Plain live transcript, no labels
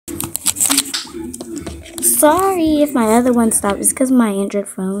Sorry if my other one stopped. It's because my Android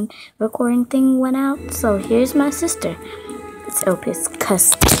phone recording thing went out. So here's my sister. It's Opus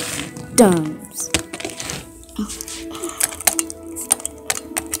Customs.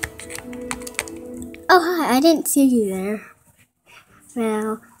 Oh, hi, I didn't see you there.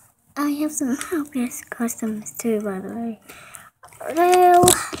 Well, I have some Opus Customs too, by the way. Well,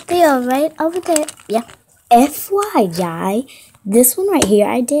 they are right over there. Yeah. FYI, this one right here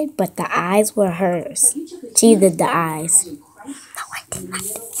I did, but the eyes were hers. She did the eyes. No, I did not.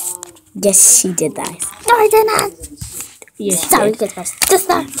 Yes, she did the eyes. No, I did not. Yes, Sorry, she did. just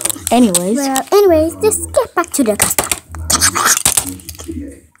stop. Anyways. Well, just get back to the custom.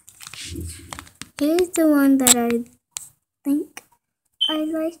 Here's the one that I think I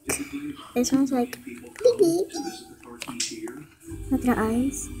like. This one's like beep beep. Look at the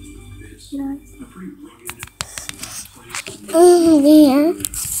eyes. Yeah.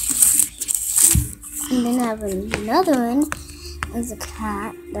 And then I have another one. There's a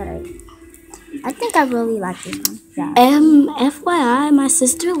cat that I think I really like this one. Yeah. FYI, my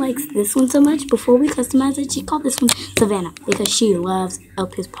sister likes this one so much. Before we customized it, she called this one Savannah because she loves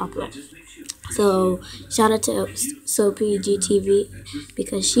Elpis Popular. So shout out to Soapy GTV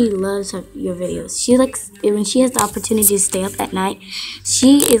because she loves your videos. She likes when she has the opportunity to stay up at night.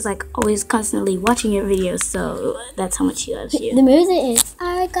 She is like always constantly watching your videos. So that's how much she loves you. The music is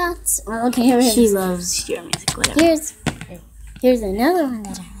okay. Here it is. She loves your music. Whatever. Here's another one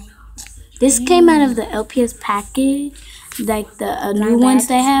that I like. This came out of the LPS package, like the new ones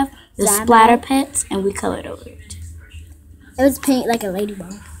they have, the splatter pets, and we colored over it. It was paint like a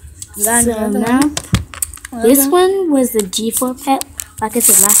ladybug. So now, this one was the G4 pet, like I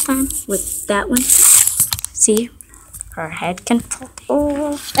said last time, with that one. See, her head can fall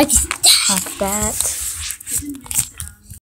like that.